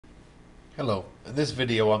Hello, in this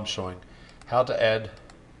video I'm showing how to add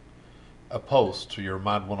a post to your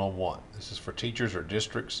Remind 101. This is for teachers or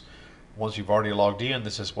districts. Once you've already logged in,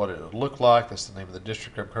 this is what it would look like. That's the name of the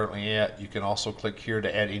district I'm currently at. You can also click here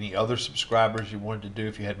to add any other subscribers you wanted to do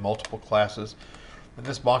if you had multiple classes. In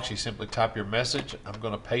this box you simply type your message. I'm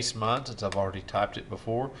going to paste mine since I've already typed it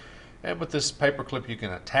before. And with this paperclip you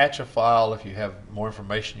can attach a file if you have more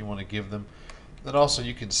information you want to give them. Then also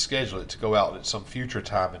you can schedule it to go out at some future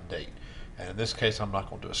time and date. And in this case I'm not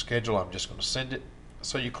going to do a schedule, I'm just going to send it.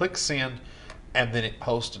 So you click send and then it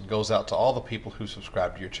posts and goes out to all the people who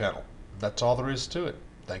subscribe to your channel. That's all there is to it.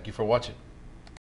 Thank you for watching.